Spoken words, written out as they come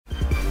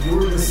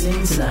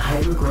listening to the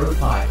Hypergrowth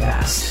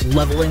Podcast,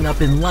 leveling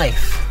up in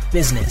life,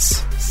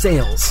 business,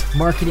 sales,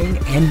 marketing,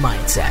 and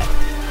mindset.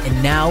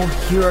 And now,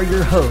 here are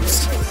your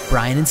hosts,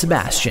 Brian and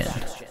Sebastian.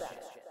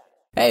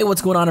 Hey,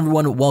 what's going on,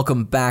 everyone?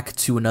 Welcome back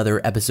to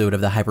another episode of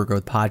the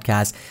Hypergrowth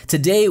Podcast.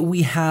 Today,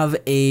 we have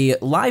a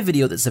live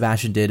video that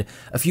Sebastian did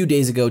a few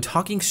days ago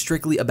talking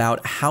strictly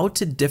about how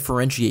to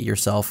differentiate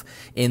yourself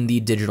in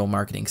the digital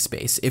marketing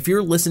space. If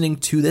you're listening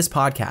to this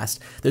podcast,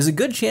 there's a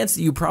good chance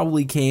that you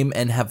probably came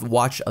and have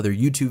watched other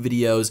YouTube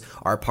videos,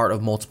 are part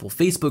of multiple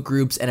Facebook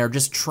groups, and are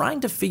just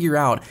trying to figure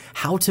out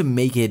how to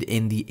make it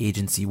in the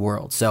agency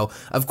world. So,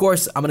 of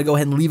course, I'm going to go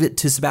ahead and leave it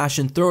to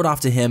Sebastian, throw it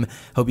off to him.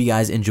 Hope you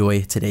guys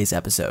enjoy today's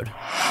episode.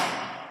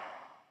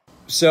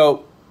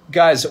 So,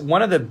 guys,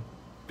 one of the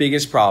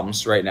biggest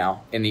problems right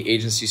now in the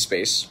agency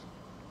space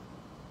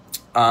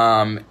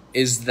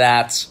is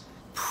that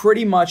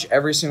pretty much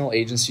every single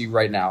agency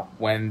right now,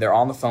 when they're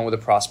on the phone with a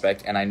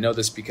prospect, and I know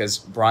this because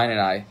Brian and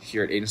I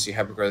here at Agency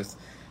Hypergrowth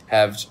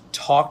have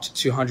talked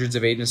to hundreds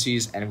of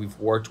agencies and we've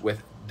worked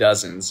with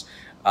dozens.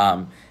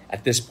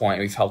 At this point,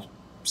 we've helped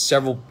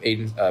several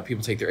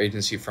people take their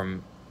agency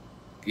from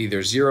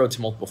either 0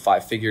 to multiple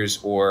 5 figures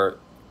or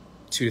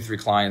 2 to 3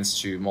 clients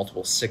to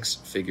multiple 6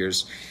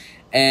 figures.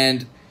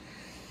 And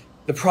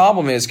the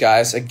problem is,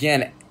 guys,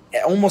 again,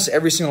 almost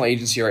every single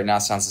agency right now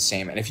sounds the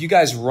same. And if you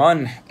guys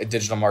run a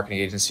digital marketing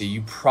agency,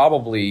 you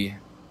probably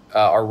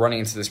are running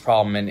into this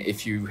problem. And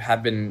if you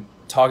have been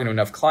talking to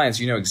enough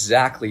clients, you know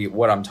exactly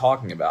what I'm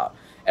talking about.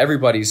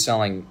 Everybody's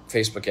selling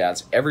Facebook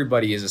ads.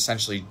 Everybody is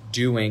essentially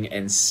doing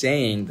and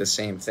saying the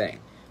same thing,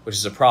 which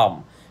is a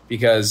problem.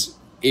 Because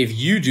if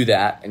you do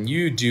that and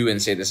you do and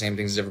say the same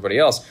things as everybody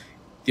else,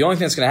 the only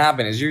thing that's going to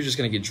happen is you're just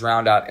going to get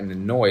drowned out in the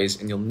noise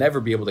and you'll never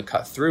be able to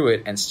cut through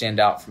it and stand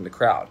out from the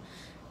crowd,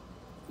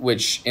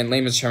 which in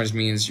layman's terms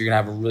means you're going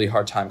to have a really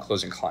hard time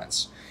closing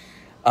clients.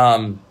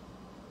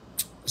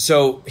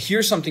 So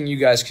here's something you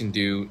guys can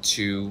do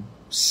to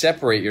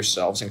separate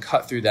yourselves and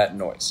cut through that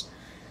noise.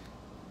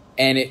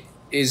 And it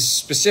is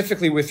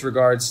specifically with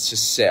regards to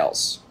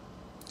sales,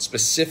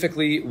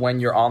 specifically when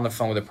you're on the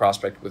phone with a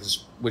prospect,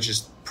 which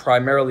is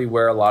primarily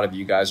where a lot of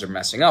you guys are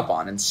messing up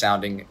on and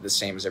sounding the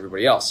same as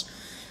everybody else.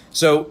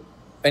 So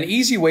an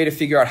easy way to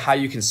figure out how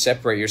you can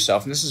separate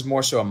yourself, and this is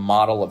more so a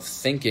model of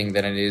thinking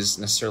than it is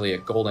necessarily a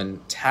golden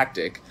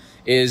tactic,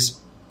 is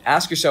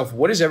ask yourself,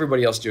 what is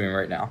everybody else doing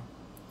right now?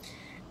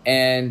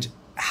 And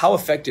how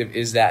effective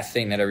is that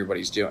thing that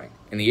everybody's doing?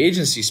 In the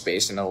agency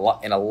space, in a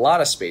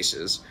lot of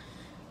spaces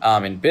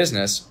in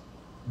business,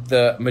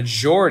 the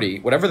majority,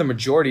 whatever the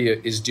majority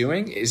is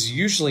doing, is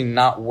usually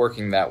not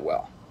working that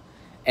well.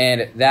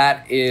 And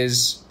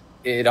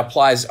it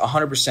applies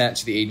 100%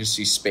 to the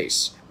agency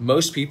space.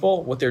 Most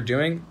people, what they're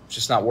doing,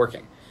 just not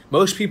working.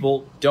 Most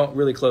people don't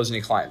really close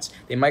any clients.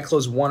 They might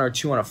close 1 or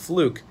 2 on a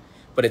fluke,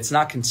 but it's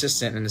not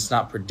consistent and it's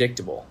not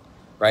predictable,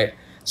 right?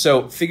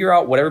 So figure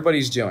out what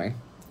everybody's doing.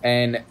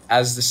 And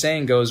as the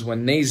saying goes,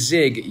 when they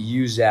zig,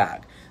 you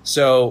zag.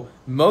 So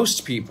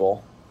most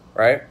people,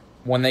 right,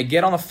 when they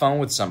get on the phone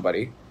with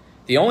somebody,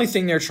 the only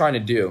thing they're trying to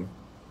do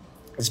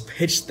is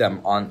pitch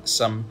them on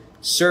some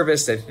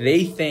service that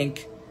they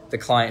think the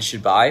client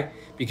should buy,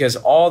 because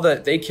all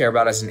that they care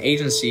about as an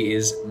agency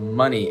is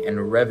money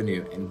and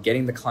revenue and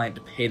getting the client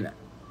to pay them,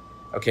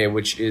 okay,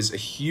 which is a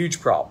huge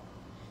problem,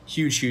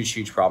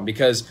 huge problem,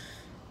 because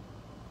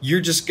you're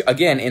just,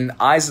 again, in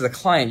the eyes of the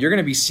client, you're going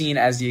to be seen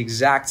as the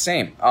exact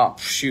same. Oh,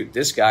 shoot,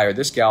 this guy or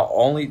this gal,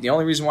 the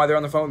only reason why they're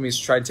on the phone with me is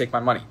to try to take my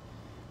money,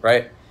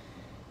 right?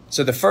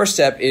 So the first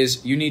step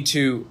is you need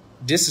to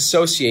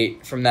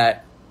disassociate from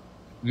that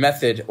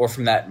method or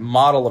from that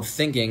model of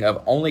thinking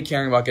of only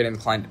caring about getting the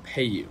client to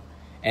pay you.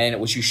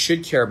 And what you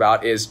should care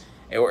about is,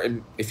 or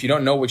if you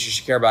don't know what you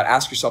should care about,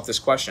 ask yourself this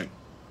question.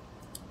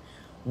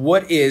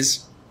 What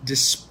is,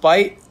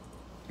 despite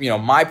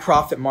my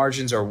profit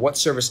margins or what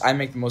service I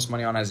make the most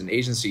money on as an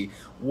agency,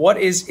 what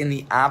is in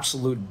the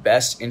absolute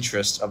best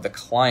interest of the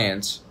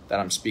client that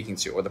I'm speaking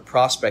to or the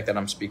prospect that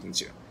I'm speaking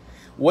to?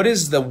 What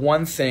is the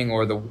one thing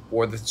or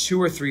the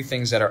 2 or 3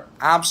 things that are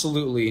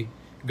absolutely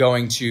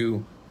going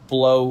to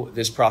blow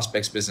this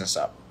prospect's business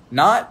up?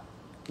 Not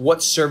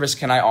what service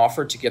can I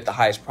offer to get the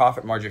highest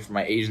profit margin for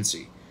my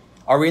agency.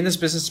 Are we in this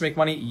business to make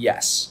money?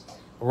 Yes.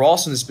 We're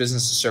also in this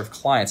business to serve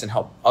clients and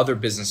help other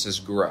businesses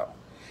grow.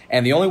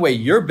 And the only way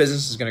your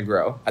business is going to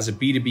grow as a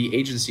B2B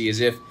agency is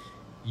if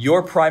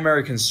your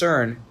primary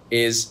concern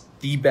is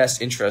the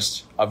best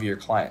interest of your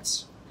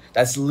clients.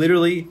 That's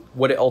literally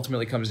what it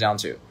ultimately comes down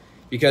to.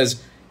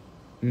 Because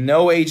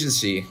no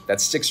agency that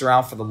sticks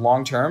around for the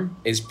long term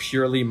is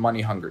purely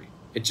money hungry.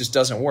 It just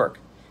doesn't work.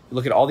 You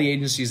look at all the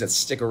agencies that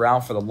stick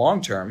around for the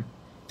long term,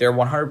 they're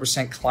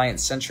 100% client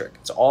centric.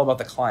 It's all about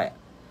the client.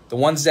 The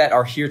ones that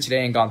are here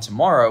today and gone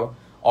tomorrow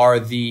are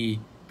the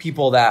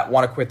people that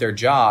want to quit their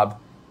job,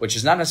 which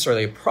is not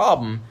necessarily a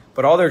problem,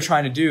 but all they're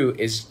trying to do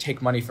is take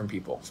money from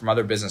people, from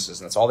other businesses,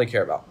 and that's all they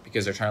care about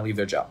because they're trying to leave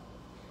their job.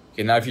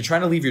 Okay, now if you're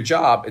trying to leave your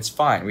job, it's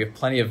fine. We have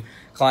plenty of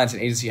clients in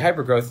Agency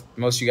Hypergrowth.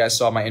 Most of you guys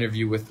saw my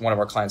interview with one of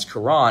our clients,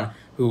 Karan,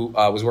 who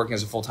was working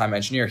as a full-time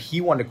engineer.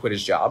 He wanted to quit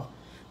his job,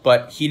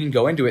 But he didn't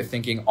go into it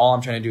thinking all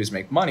I'm trying to do is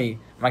make money.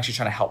 I'm actually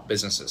trying to help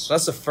businesses. So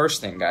that's the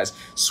first thing, guys.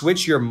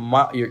 Switch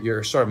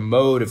your sort of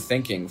mode of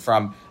thinking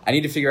from I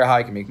need to figure out how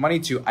I can make money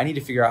to I need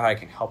to figure out how I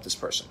can help this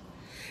person.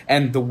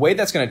 And the way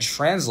that's going to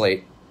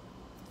translate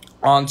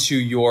onto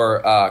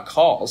your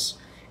calls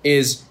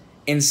is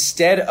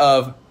instead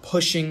of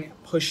pushing,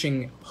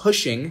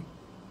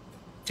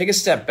 take a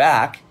step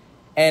back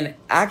and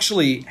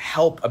actually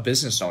help a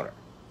business owner.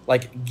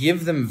 Like,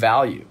 give them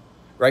value,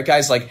 right,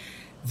 guys? Like,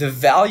 the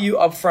value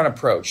upfront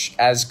approach,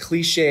 as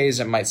cliche as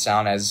it might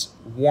sound, as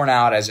worn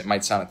out as it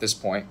might sound at this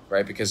point,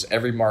 right? Because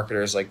every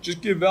marketer is like, just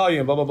give value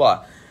and blah, blah,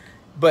 blah.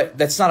 But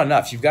that's not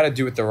enough. You've got to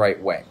do it the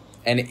right way.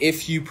 And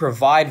if you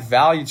provide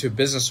value to a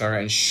business owner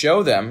and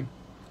show them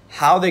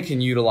how they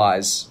can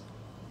utilize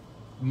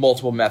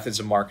multiple methods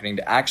of marketing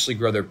to actually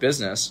grow their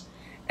business,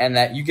 and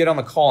that you get on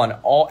the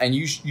call and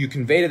you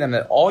convey to them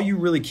that all you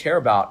really care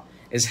about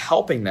is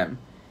helping them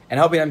and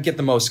helping them get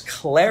the most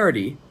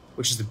clarity,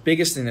 which is the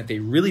biggest thing that they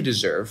really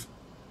deserve,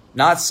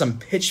 not some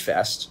pitch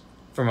fest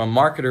from a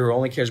marketer who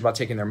only cares about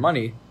taking their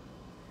money,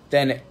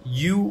 then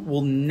you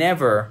will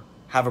never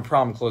have a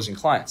problem closing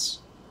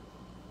clients.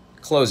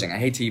 Closing, I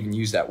hate to even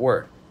use that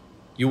word.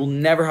 You will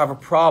never have a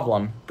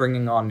problem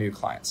bringing on new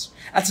clients.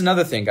 That's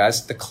another thing,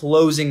 guys. The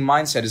closing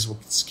mindset is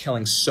what's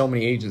killing so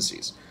many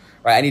agencies.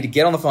 Right? I need to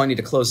get on the phone, I need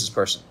to close this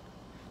person.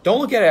 Don't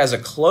look at it as a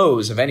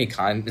close of any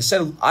kind.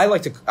 Instead, what I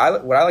like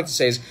to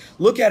say is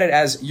look at it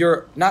as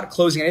you're not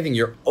closing anything.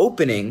 You're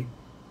opening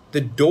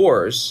the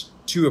doors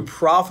to a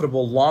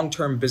profitable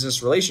long-term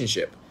business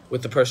relationship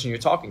with the person you're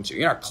talking to.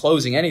 You're not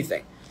closing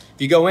anything.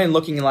 If you go in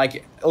looking at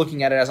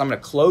it as I'm going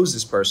to close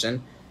this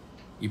person,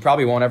 you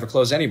probably won't ever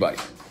close anybody.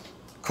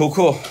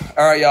 Cool.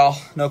 All right, y'all.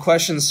 No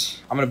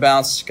questions. I'm going to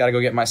bounce. Got to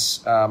go get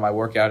my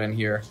workout in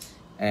here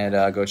and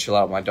go chill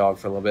out with my dog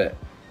for a little bit.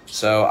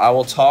 So I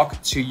will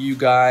talk to you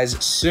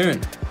guys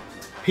soon.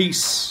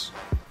 Peace.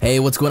 Hey,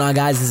 what's going on,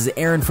 guys? This is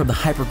Aaron from the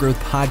Hypergrowth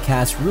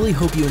Podcast. Really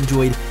hope you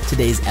enjoyed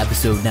today's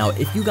episode. Now,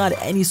 if you got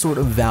any sort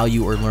of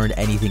value or learned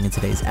anything in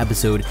today's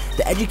episode,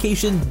 the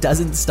education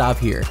doesn't stop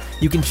here.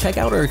 You can check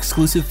out our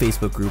exclusive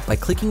Facebook group by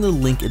clicking the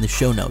link in the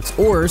show notes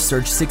or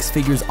search Six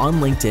Figures on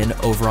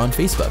LinkedIn over on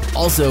Facebook.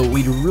 Also,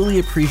 we'd really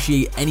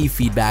appreciate any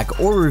feedback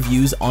or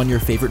reviews on your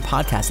favorite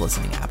podcast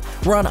listening app.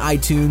 We're on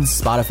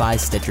iTunes, Spotify,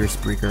 Stitcher,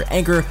 Spreaker,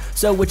 Anchor,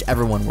 so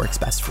whichever one works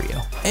best for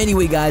you.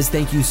 Anyway, guys,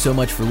 thank you so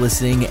much for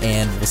listening,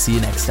 and we'll see you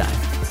next time.